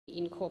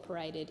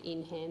incorporated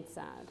in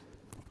Hansard.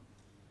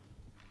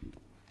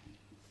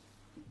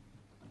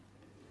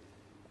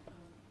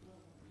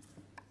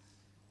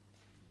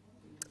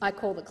 I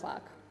call the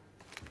clerk.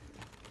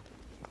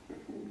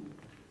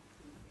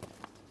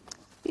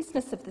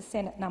 Business of the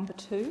Senate number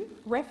 2,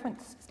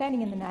 reference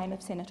standing in the name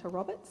of Senator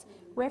Roberts,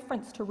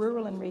 reference to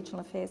Rural and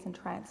Regional Affairs and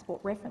Transport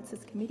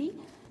References Committee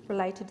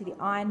related to the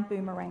Iron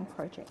Boomerang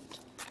project.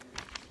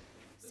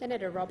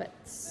 Senator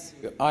Roberts.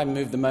 I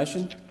move the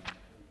motion.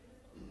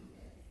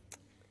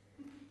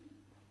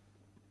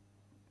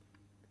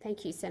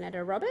 Thank you,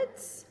 Senator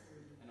Roberts.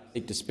 I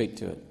seek to speak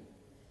to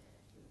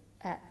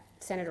it.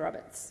 Senator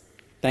Roberts.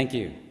 Thank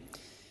you.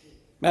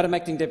 Madam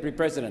Acting Deputy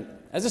President,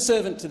 as a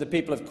servant to the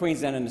people of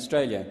Queensland and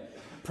Australia,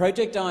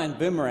 Project Iron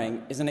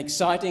Boomerang is an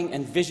exciting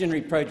and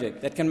visionary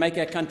project that can make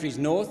our country's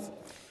north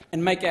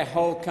and make our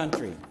whole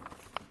country.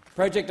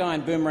 Project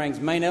Iron Boomerang's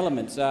main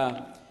elements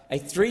are a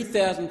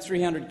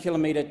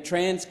 3,300-kilometre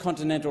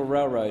transcontinental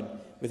railroad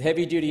with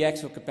heavy-duty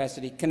axle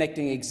capacity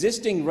connecting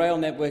existing rail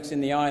networks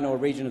in the iron ore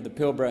region of the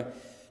Pilbara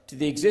to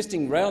the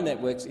existing rail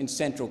networks in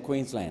central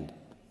Queensland.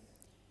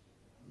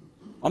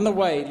 On the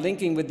way,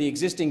 linking with the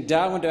existing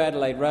Darwin to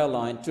Adelaide rail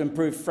line to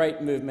improve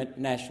freight movement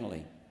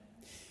nationally.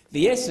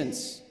 The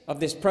essence of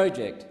this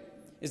project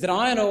is that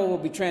iron ore will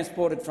be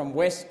transported from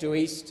west to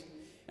east,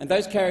 and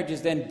those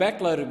carriages then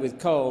backloaded with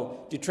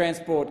coal to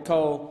transport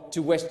coal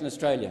to Western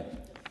Australia,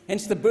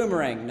 hence the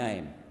Boomerang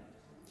name.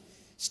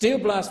 Steel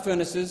blast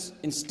furnaces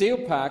in steel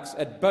parks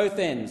at both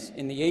ends,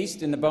 in the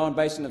east in the Bowen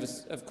Basin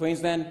of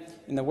Queensland,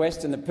 in the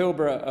west in the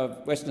Pilbara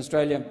of Western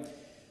Australia,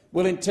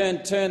 will in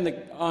turn turn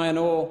the iron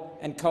ore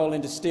and coal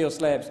into steel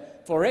slabs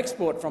for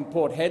export from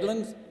Port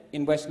Hedland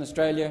in Western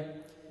Australia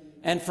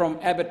and from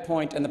Abbott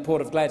Point and the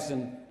Port of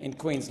Gladstone in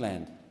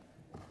Queensland.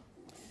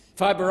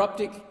 Fibre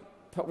optic,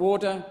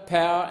 water,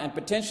 power and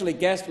potentially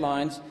gas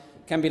lines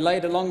can be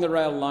laid along the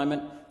rail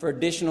alignment for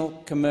additional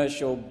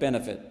commercial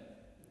benefit.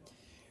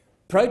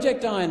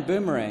 Project Iron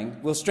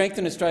Boomerang will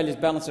strengthen Australia's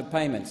balance of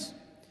payments,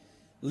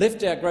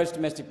 lift our gross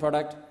domestic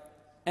product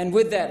and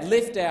with that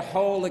lift our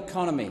whole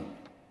economy,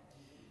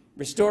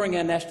 restoring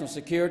our national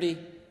security,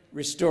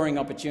 restoring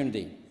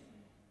opportunity.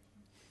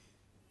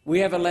 We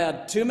have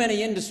allowed too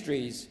many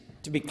industries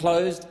to be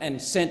closed and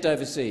sent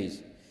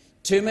overseas.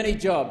 Too many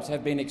jobs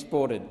have been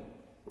exported.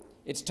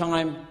 It's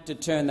time to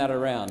turn that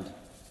around.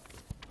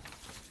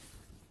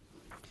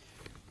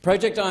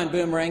 Project Iron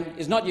Boomerang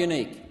is not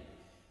unique.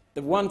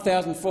 The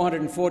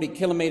 1,440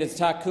 kilometres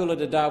Tarcoola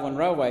to Darwin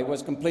Railway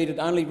was completed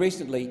only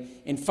recently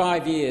in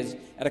 5 years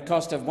at a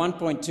cost of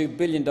 $1.2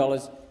 billion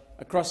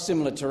across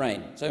similar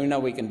terrain, so we know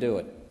we can do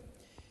it.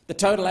 The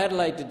total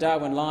Adelaide to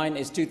Darwin line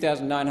is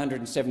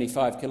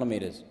 2,975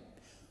 kilometres.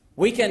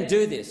 We can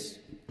do this.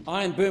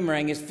 Iron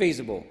Boomerang is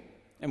feasible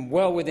and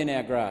well within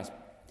our grasp.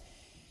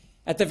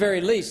 At the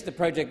very least, the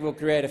project will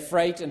create a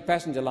freight and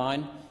passenger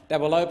line that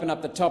will open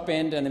up the top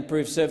end and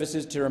improve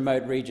services to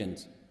remote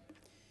regions.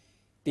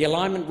 The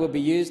alignment will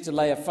be used to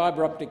lay a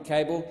fibre optic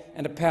cable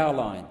and a power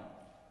line.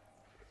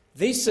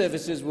 These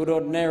services would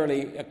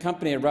ordinarily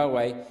accompany a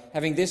railway,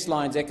 having this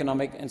line's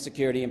economic and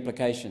security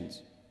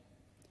implications.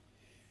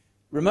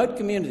 Remote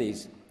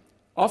communities,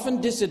 often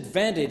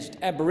disadvantaged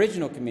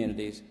Aboriginal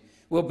communities,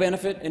 will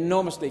benefit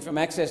enormously from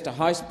access to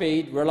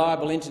high-speed,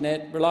 reliable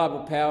internet,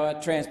 reliable power,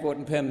 transport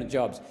and permanent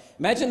jobs.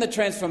 Imagine the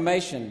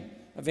transformation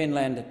of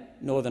inland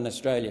Northern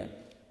Australia.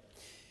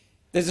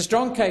 There's a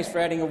strong case for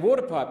adding a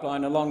water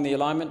pipeline along the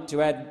alignment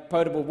to add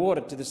potable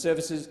water to the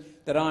services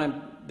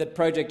that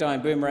Project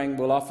Iron Boomerang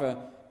will offer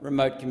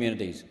remote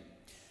communities.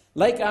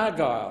 Lake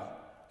Argyll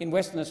in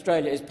Western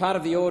Australia is part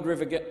of the Ord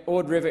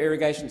River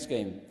Irrigation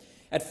Scheme.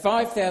 At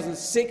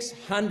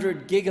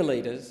 5,600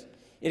 gigalitres,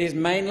 it is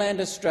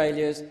mainland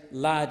Australia's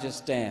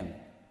largest dam.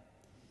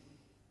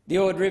 The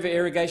Ord River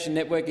Irrigation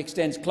Network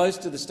extends close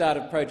to the start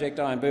of Project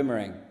Iron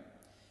Boomerang.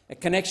 A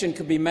connection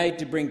could be made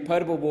to bring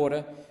potable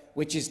water,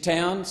 which is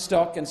town,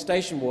 stock and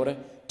station water,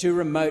 to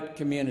remote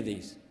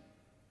communities.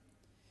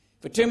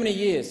 For too many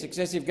years,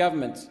 successive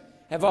governments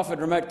have offered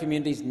remote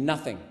communities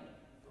nothing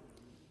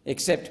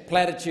except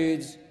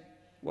platitudes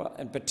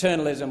and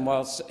paternalism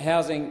while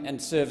housing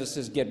and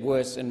services get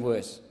worse and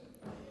worse.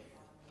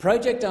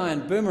 Project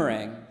Iron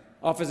Boomerang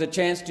offers a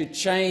chance to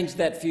change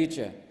that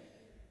future,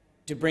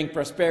 to bring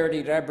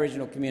prosperity to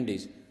Aboriginal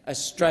communities,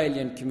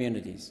 Australian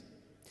communities,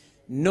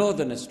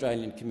 Northern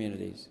Australian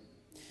communities.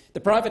 The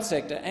private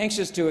sector,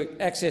 anxious to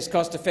access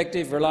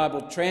cost-effective,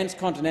 reliable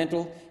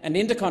transcontinental and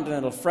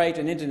intercontinental freight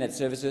and internet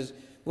services,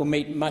 will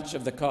meet much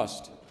of the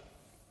cost.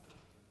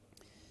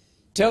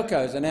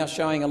 Telcos are now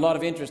showing a lot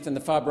of interest in the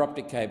fibre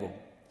optic cable.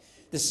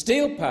 The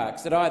steel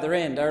parks at either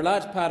end are a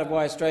large part of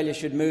why Australia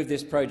should move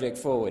this project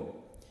forward.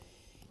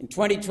 In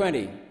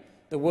 2020,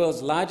 the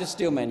world's largest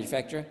steel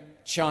manufacturer,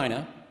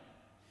 China,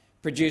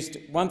 produced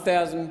 1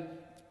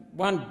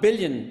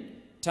 billion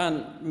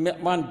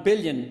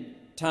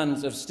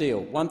tonnes of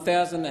steel,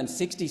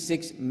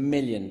 1,066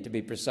 million to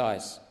be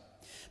precise.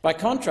 By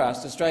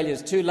contrast,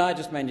 Australia's two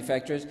largest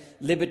manufacturers,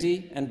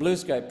 Liberty and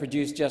BlueScope,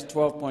 produced just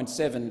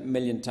 12.7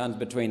 million tonnes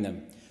between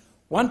them.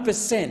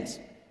 1%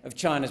 of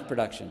China's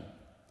production.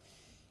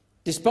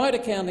 Despite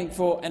accounting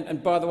for,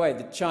 and by the way,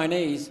 the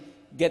Chinese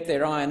get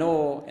their iron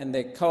ore and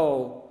their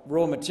coal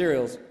raw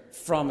materials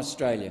from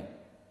Australia.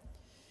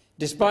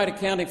 Despite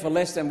accounting for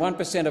less than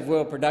 1% of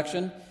world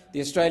production,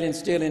 the Australian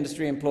steel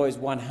industry employs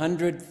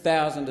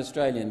 100,000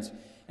 Australians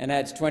and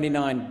adds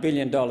 $29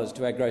 billion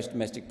to our gross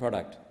domestic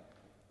product.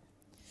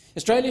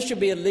 Australia should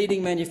be a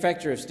leading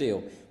manufacturer of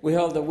steel. We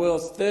hold the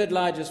world's third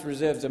largest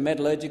reserves of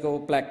metallurgical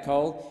black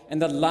coal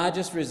and the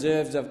largest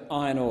reserves of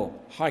iron ore,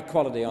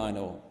 high-quality iron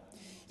ore.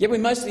 Yet we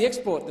mostly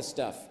export the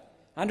stuff.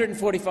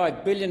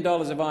 $145 billion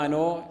of iron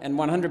ore and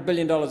 $100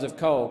 billion of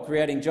coal,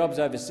 creating jobs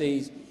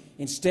overseas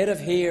instead of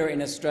here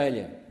in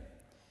Australia.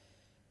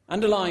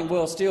 Underlying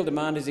world steel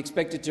demand is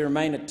expected to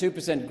remain at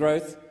 2%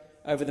 growth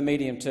over the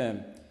medium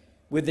term,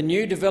 with the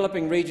new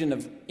developing region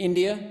of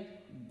India,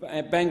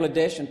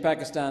 Bangladesh and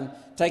Pakistan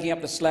taking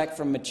up the slack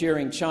from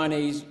maturing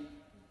Chinese,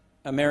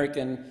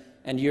 American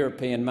and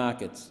European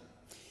markets.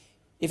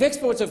 If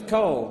exports of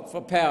coal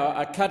for power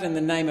are cut in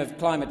the name of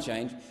climate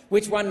change,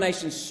 which one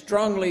nation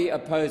strongly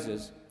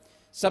opposes,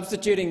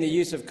 substituting the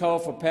use of coal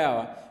for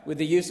power with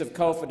the use of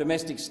coal for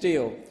domestic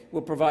steel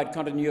will provide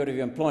continuity of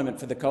employment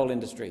for the coal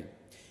industry.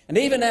 And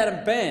even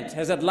Adam Bandt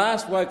has at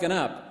last woken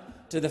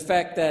up to the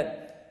fact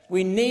that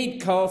we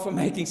need coal for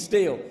making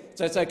steel,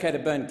 so it's okay to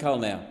burn coal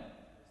now.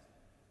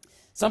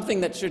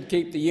 Something that should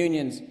keep the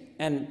unions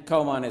and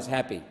coal miners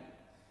happy.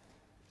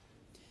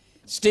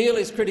 Steel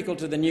is critical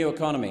to the new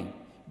economy,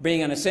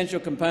 being an essential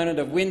component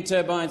of wind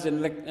turbines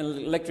and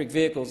electric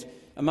vehicles,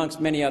 amongst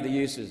many other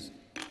uses.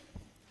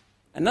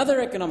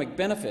 Another economic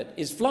benefit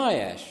is fly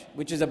ash,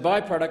 which is a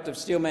byproduct of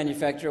steel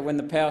manufacture when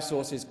the power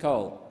source is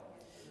coal.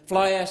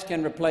 Fly ash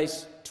can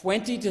replace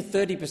 20 to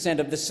 30%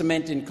 of the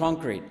cement in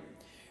concrete.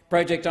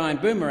 Project Iron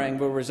Boomerang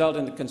will result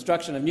in the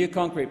construction of new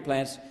concrete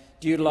plants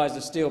to utilise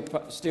the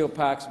steel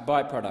park's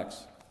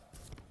byproducts.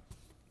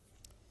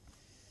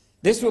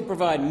 This will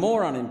provide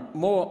more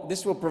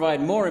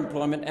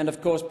employment and,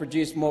 of course,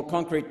 produce more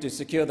concrete to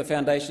secure the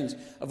foundations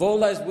of all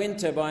those wind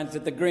turbines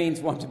that the Greens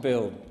want to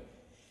build,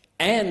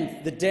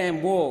 and the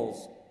dam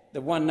walls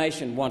that One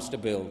Nation wants to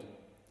build.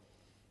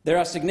 There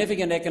are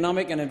significant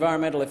economic and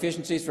environmental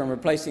efficiencies from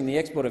replacing the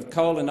export of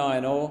coal and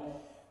iron ore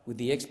with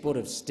the export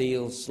of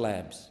steel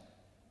slabs.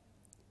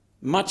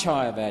 Much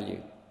higher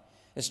value.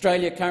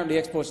 Australia currently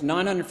exports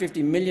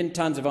 950 million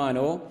tonnes of iron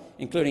ore,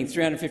 including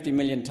 350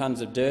 million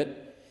tonnes of dirt,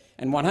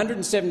 and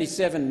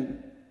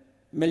 177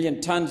 million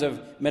tonnes of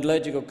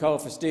metallurgical coal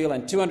for steel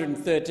and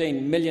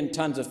 213 million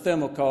tonnes of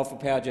thermal coal for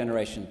power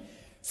generation,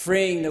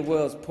 freeing the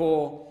world's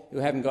poor who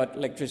haven't got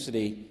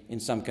electricity in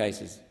some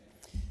cases.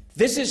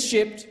 This is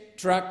shipped,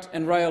 trucked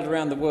and railed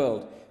around the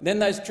world. Then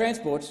those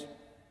transports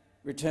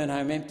return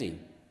home empty.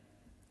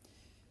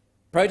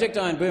 Project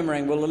Iron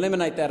Boomerang will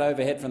eliminate that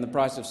overhead from the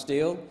price of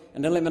steel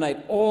and eliminate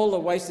all the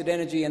wasted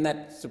energy in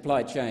that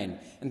supply chain.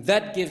 And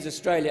that gives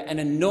Australia an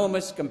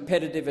enormous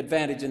competitive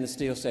advantage in the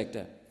steel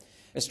sector.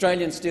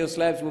 Australian steel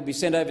slabs will be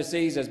sent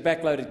overseas as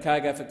backloaded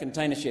cargo for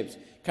container ships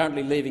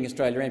currently leaving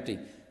Australia empty.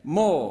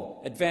 More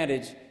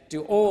advantage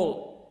to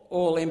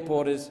all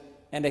importers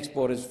and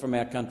exporters from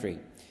our country.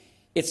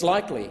 It's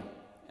likely,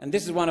 and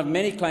this is one of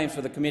many claims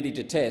for the committee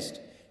to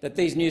test, that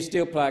these new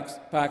steel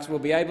parks will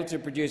be able to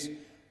produce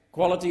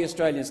quality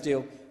Australian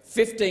steel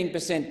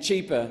 15%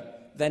 cheaper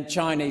than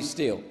Chinese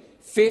steel.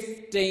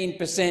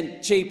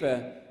 15%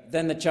 cheaper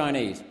than the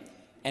Chinese,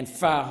 and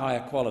far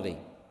higher quality.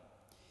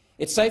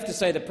 It's safe to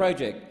say the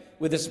project,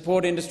 with the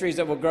support industries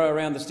that will grow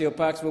around the steel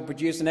parks, will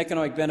produce an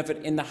economic benefit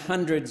in the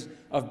hundreds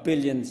of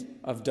billions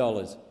of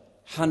dollars.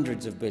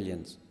 Hundreds of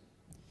billions.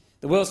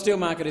 The world steel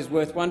market is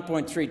worth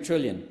 $1.3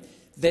 trillion.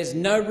 There's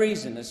no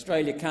reason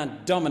Australia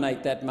can't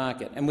dominate that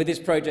market, and with this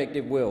project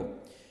it will.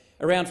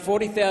 Around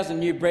 40,000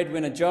 new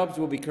breadwinner jobs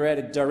will be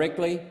created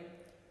directly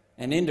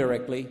and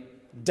indirectly,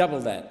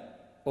 double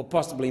that, or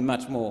possibly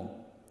much more.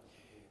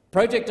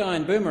 Project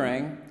Iron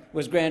Boomerang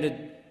was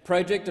granted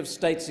Project of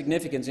State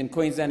Significance in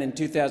Queensland in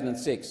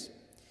 2006.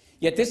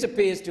 Yet this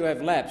appears to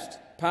have lapsed,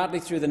 partly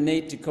through the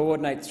need to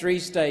coordinate 3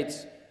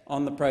 states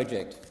on the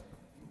project.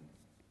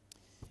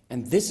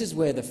 And this is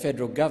where the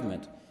federal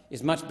government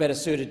is much better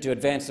suited to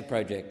advance the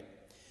project.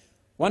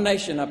 One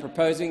Nation are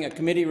proposing a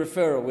committee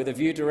referral with a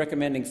view to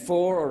recommending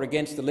for or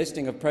against the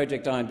listing of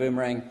Project Iron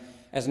Boomerang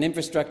as an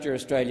Infrastructure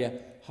Australia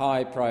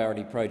high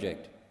priority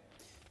project.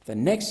 The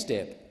next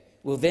step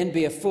will then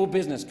be a full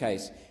business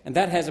case, and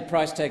that has a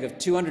price tag of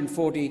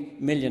 $240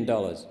 million.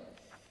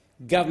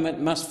 Government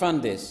must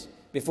fund this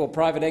before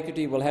private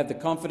equity will have the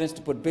confidence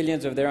to put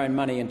billions of their own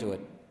money into it.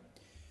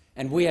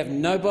 And we have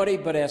nobody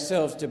but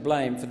ourselves to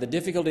blame for the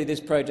difficulty this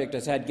project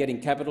has had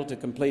getting capital to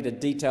complete a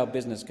detailed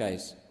business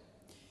case.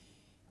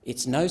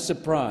 It's no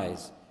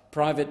surprise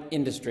private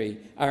industry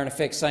are in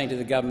effect saying to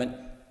the government,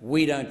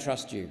 "We don't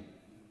trust you."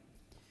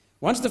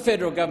 Once the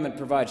federal government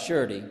provides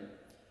surety,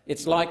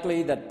 it's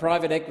likely that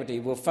private equity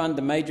will fund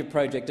the major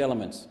project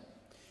elements.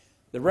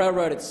 The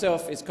railroad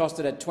itself is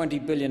costed at $20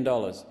 billion,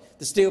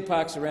 the steel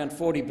parks around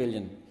 $40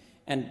 billion,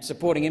 and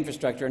supporting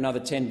infrastructure another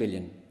 $10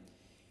 billion.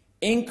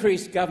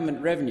 increased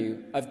government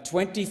revenue of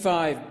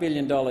 $25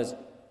 billion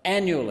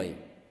annually.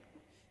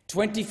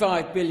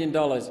 $25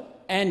 billion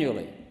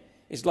annually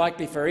is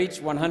likely for each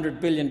 $100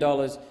 billion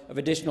of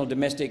additional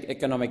domestic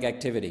economic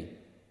activity.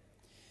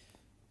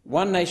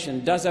 One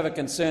Nation does have a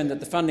concern that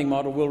the funding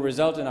model will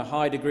result in a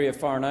high degree of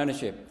foreign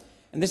ownership,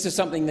 and this is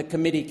something the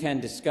committee can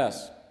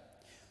discuss.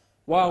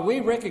 While we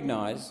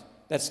recognise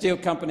that steel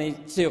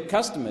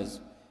customers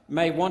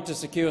may want to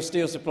secure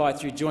steel supply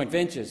through joint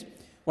ventures,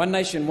 One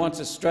Nation wants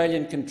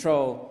Australian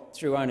control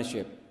through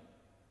ownership.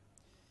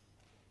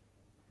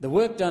 The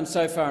work done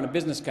so far in a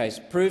business case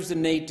proves the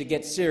need to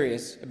get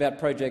serious about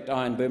Project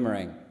Iron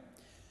Boomerang.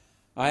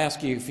 I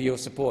ask you for your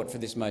support for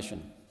this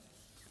motion.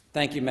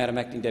 Thank you, Madam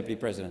Acting Deputy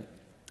President.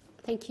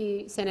 Thank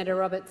you, Senator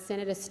Roberts.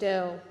 Senator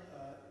Sterle.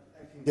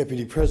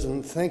 Deputy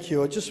President, thank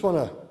you. I just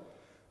want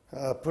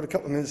to put a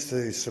couple of minutes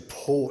to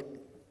support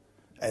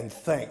and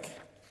thank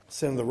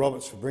Senator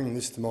Roberts for bringing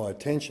this to my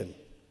attention.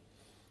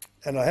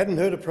 And I hadn't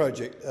heard of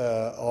Project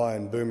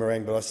Iron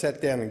Boomerang, but I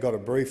sat down and got a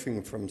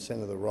briefing from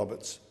Senator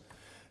Roberts.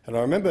 And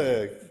I remember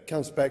it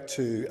comes back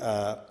to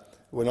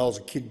when I was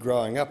a kid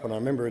growing up, and I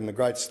remember in the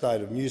great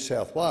state of New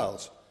South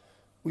Wales,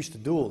 we used to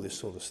do all this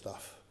sort of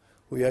stuff.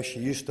 We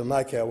actually used to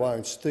make our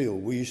own steel.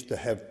 We used to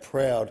have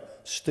proud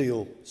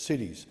steel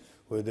cities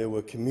where there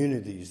were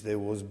communities, there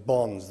was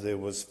bonds, there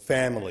was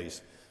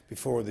families,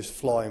 before this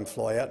fly-in,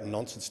 fly-out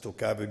nonsense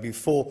took over,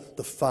 before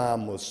the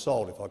farm was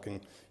sold, if I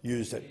can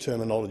use that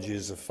terminology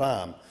as a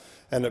farm.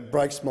 And it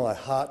breaks my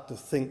heart to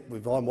think,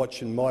 if I'm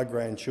watching my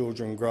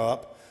grandchildren grow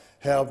up,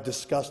 how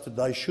disgusted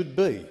they should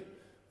be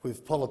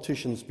with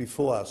politicians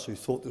before us who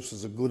thought this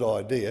was a good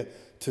idea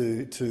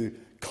to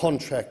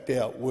contract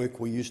out work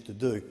we used to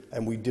do,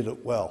 and we did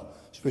it well.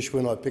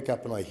 Especially when I pick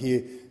up and I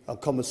hear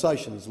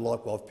conversations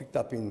like what I've picked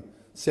up in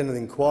Senate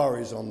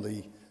inquiries on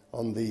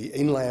the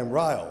inland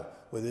rail,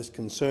 where there's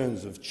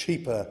concerns of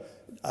cheaper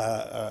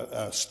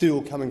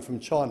steel coming from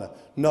China,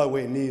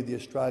 nowhere near the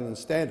Australian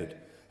standard.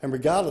 And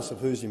regardless of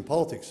who's in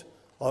politics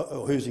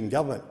or who's in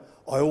government,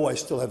 I always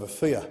still have a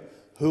fear.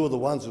 Who are the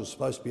ones who are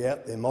supposed to be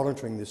out there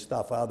monitoring this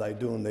stuff? Are they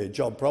doing their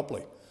job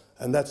properly?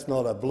 And that's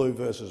not a blue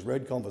versus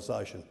red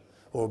conversation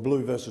or a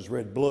blue versus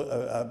red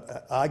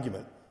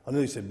argument. I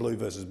nearly said blue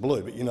versus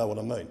blue, but you know what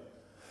I mean.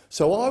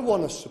 So I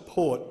want to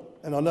support,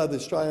 and I know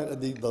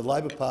the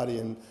Labor Party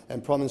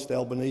and Prime Minister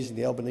Albanese and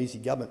the Albanese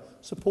government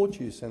support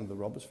you, Senator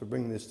Roberts, for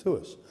bringing this to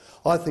us.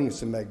 I think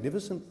it's a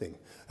magnificent thing.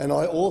 And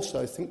I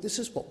also think this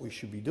is what we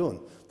should be doing.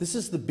 This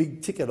is the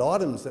big-ticket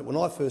items that when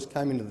I first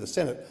came into the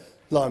Senate,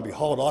 lo and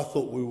behold, I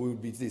thought we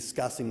would be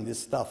discussing this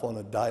stuff on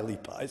a daily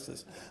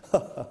basis.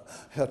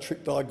 How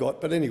tricked I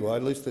got. But anyway,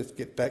 at least let's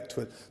get back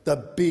to it. The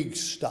big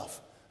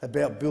stuff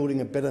about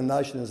building a better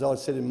nation, as I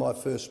said in my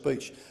first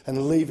speech,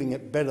 and leaving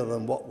it better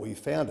than what we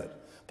found it.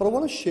 But I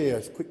want to share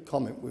a quick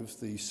comment with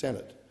the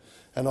Senate.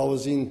 And I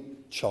was in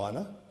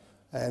China,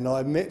 and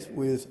I met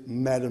with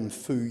Madame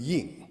Fu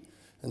Ying.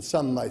 And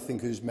some may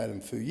think, who's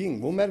Madame Fu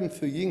Ying? Well, Madame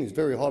Fu Ying is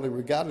very highly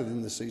regarded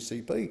in the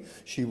CCP.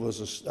 She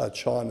was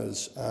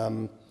China's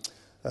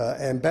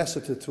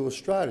ambassador to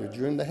Australia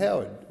during the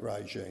Howard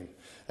regime.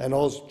 And I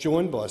was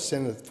joined by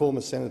former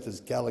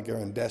Senators Gallagher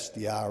and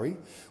Dastyari,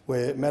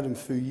 where Madame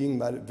Fu Ying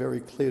made it very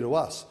clear to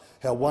us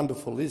how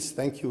wonderful it is.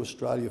 Thank you,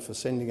 Australia, for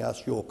sending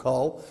us your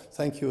coal.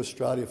 Thank you,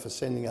 Australia, for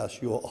sending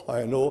us your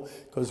iron ore,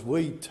 because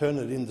we turn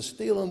it into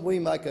steel and we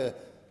make a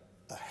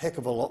heck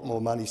of a lot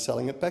more money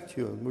selling it back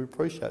to you, and we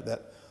appreciate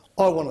that.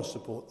 I want to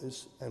support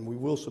this, and we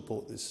will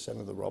support this,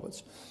 Senator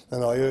Roberts.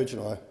 And I urge,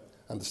 and I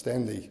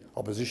understand the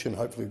opposition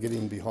hopefully get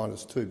in behind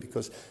us too,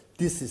 because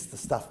this is the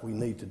stuff we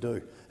need to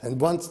do. And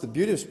once the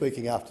beauty of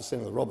speaking after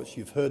Senator Roberts,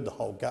 you've heard the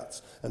whole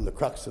guts and the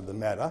crux of the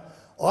matter.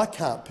 I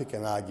can't pick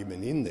an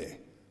argument in there.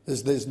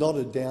 There's not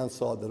a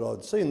downside that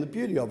I'd see. And the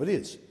beauty of it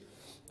is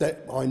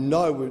that I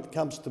know when it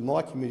comes to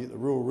my committee, the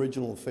Rural,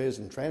 Regional Affairs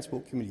and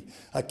Transport Committee,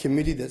 a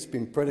committee that's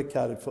been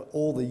predicated for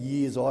all the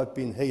years I've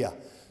been here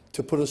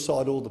to put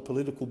aside all the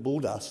political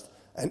bulldust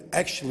and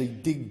actually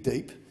dig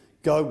deep,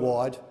 go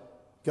wide,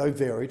 go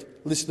varied,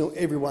 listen to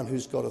everyone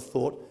who's got a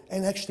thought,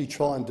 and actually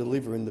try and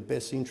deliver in the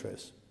best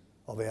interests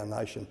of our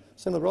nation.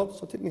 Senator Roberts,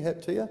 I'll tip my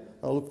hat to you.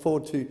 I look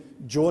forward to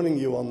joining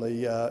you on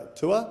the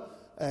tour,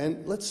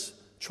 and let's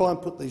try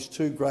and put these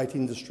two great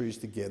industries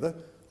together,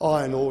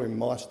 iron ore in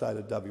my state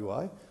of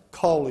WA,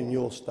 coal in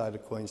your state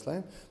of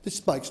Queensland.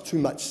 This makes too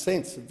much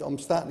sense. I'm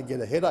starting to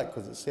get a headache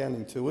because it's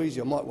sounding too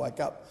easy. I might wake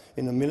up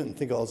in a minute and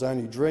think I was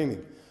only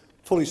dreaming.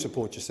 Fully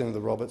support you,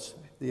 Senator Roberts.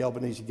 The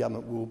Albanese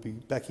government will be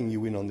backing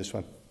you in on this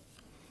one.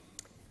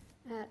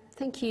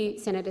 Thank you,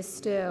 Senator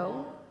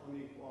Sterle.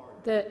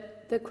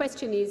 The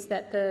question is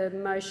that the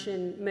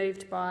motion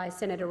moved by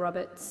Senator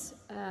Roberts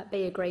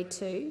be agreed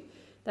to.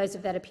 Those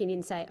of that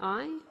opinion say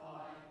aye.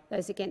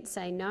 Those against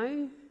say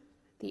no.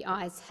 The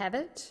ayes have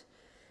it.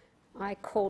 I call